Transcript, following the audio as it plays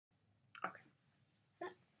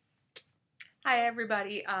Hi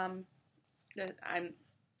everybody. I'm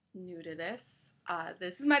new to this.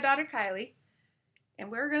 This is my daughter Kylie,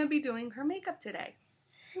 and we're gonna be doing her makeup today.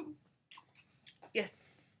 Yes,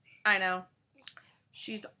 I know.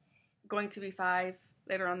 She's going to be 5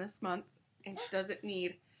 later on this month, and she doesn't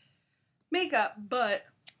need makeup, but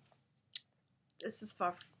this is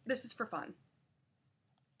for fun.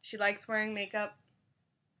 She likes wearing makeup.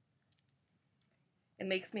 It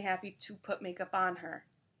makes me happy to put makeup on her.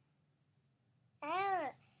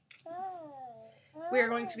 We are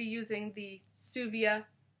going to be using the Suvia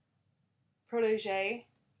Protege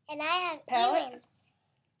And I have palette. Ewins.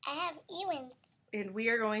 I have Ewins. And we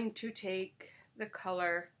are going to take the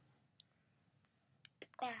color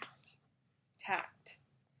Brown. Tact,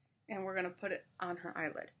 and we're going to put it on her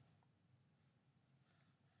eyelid.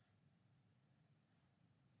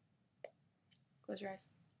 Close your eyes.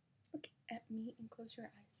 Look at me and close your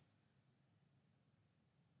eyes.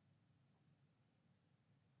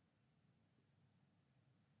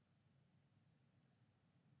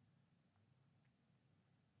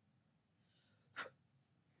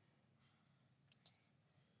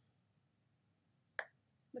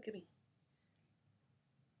 Look at me.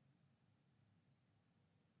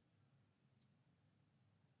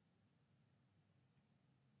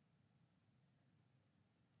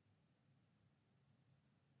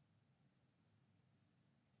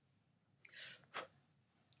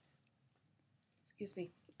 Excuse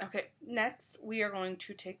me. Okay, next we are going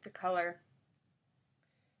to take the color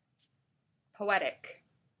Poetic,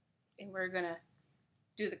 and we're going to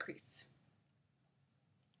do the crease.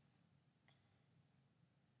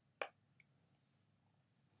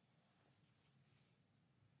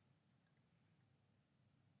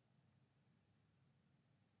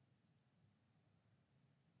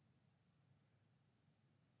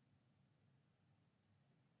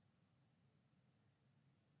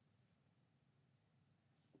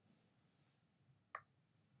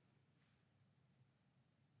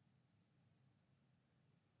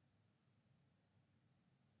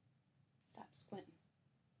 Stop squinting.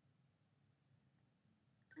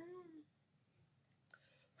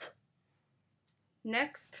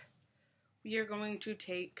 Next, we are going to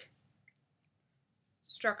take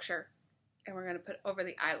Structure, and we're going to put it over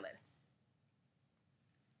the eyelid.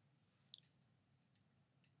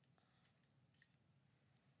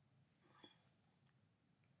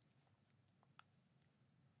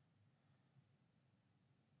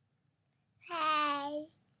 Hi.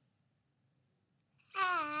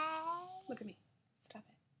 Hi. Look at me. Stop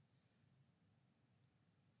it.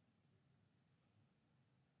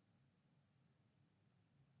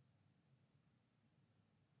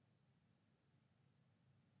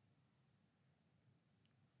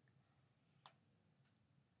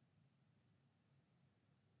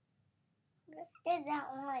 Let's do that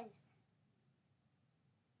one.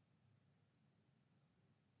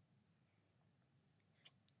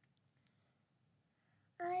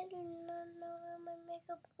 I do not know where my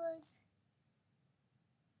makeup was.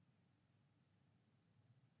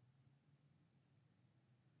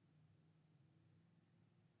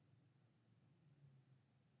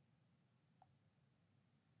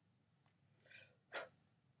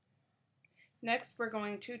 Next, we're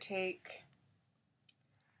going to take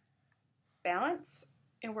Balance,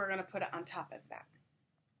 and we're going to put it on top of that.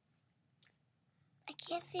 I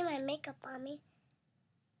can't see my makeup on me.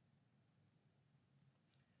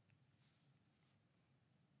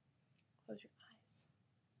 Close your eyes.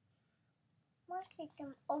 I want to keep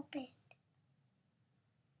them open.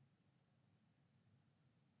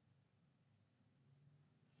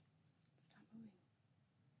 Stop moving.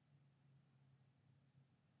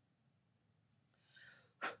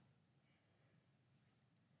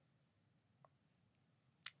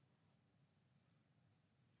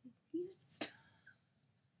 You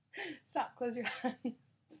stop. Close your eyes.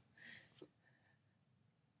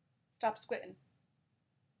 Stop squinting.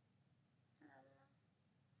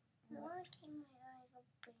 I want to keep my eyes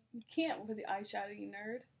open. You can't with the eyeshadow, you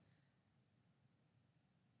nerd.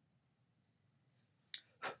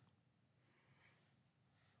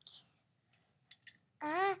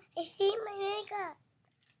 I see my makeup.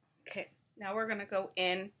 Okay, now we're going to go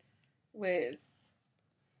in with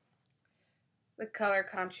the color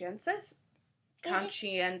Conscientious.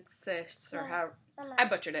 Conscientious, or how Mama, I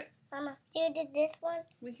butchered it. Mama, you did this one?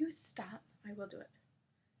 Will you stop? I will do it.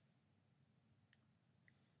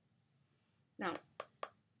 Now,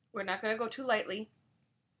 we're not going to go too lightly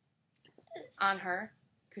on her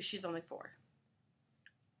because she's only 4.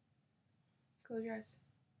 Close your eyes.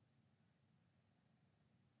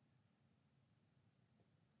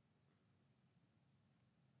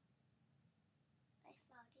 I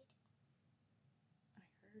found it.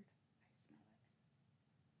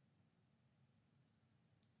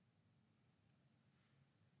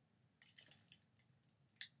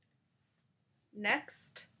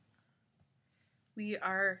 Next, we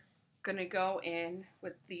are going to go in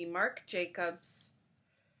with the Marc Jacobs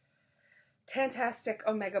Tantastic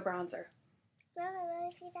Omega Bronzer. Mom, I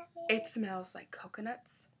want to see that mirror. It smells like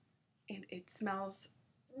coconuts, and it smells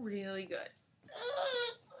really good.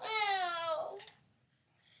 Ow.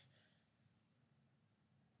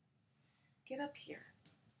 Get up here.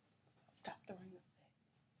 Stop throwing the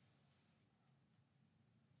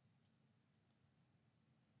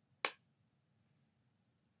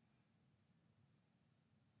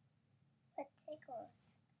That tickles.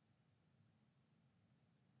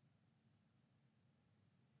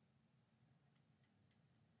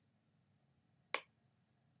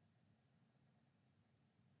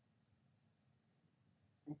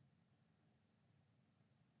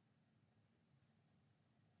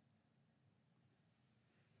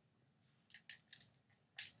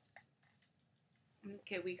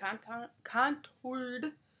 Okay, we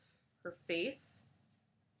contoured her face.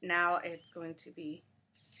 Now it's going to be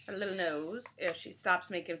her little nose if she stops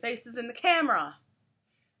making faces in the camera.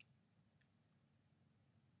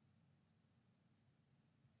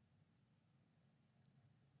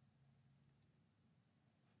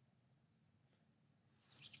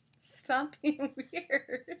 Stop being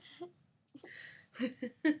weird.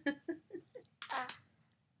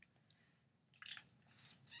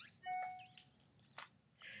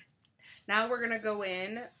 Now we're going to go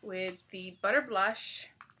in with the Butter Blush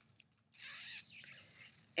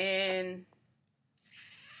and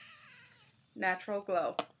Natural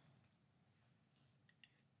Glow.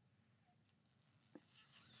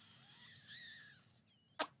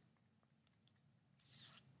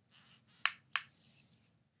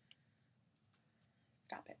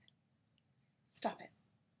 Stop it. Stop it.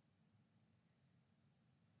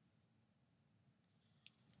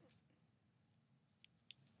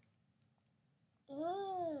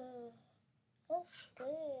 That's good.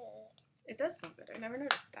 It does smell good. I never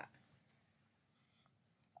noticed that.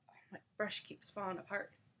 My brush keeps falling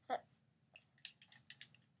apart.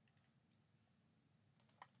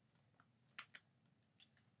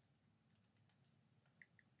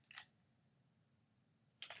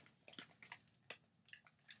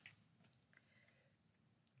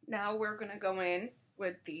 Now we're going to go in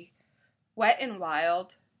with the Wet n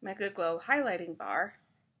Wild Mega Glow Highlighting Bar.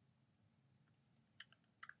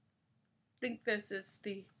 I think this is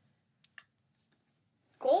the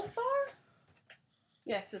gold bar?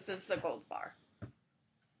 Yes, this is the gold bar.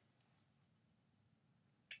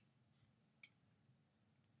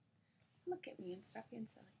 Look at me and stop being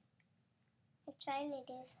silly. I'm trying to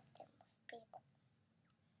do something with people.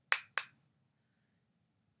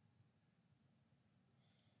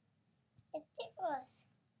 It tickles.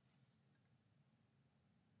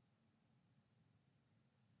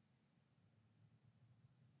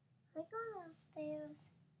 I'm going upstairs.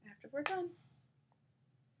 After we're done.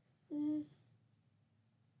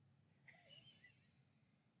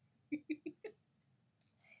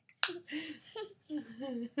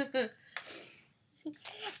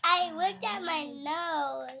 I looked at my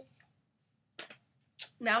nose.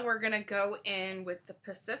 Now we're going to go in with the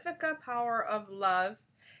Pacifica Power of Love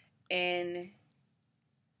in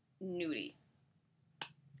Nudie.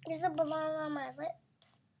 Does it belong on my lips?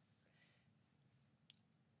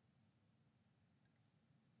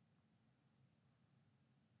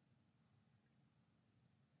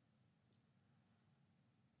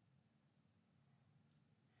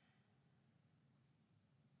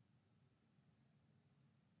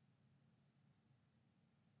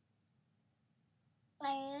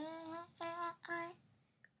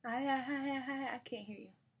 I can't hear you.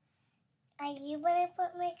 Are you gonna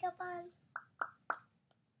put makeup on?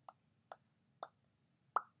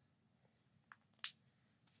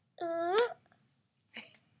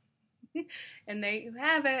 And there you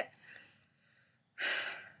have it.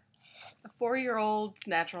 A 4-year-old's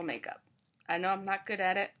natural makeup. I know I'm not good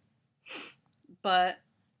at it, but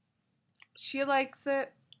she likes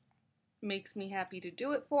it. Makes me happy to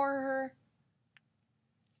do it for her.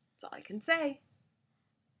 That's all I can say.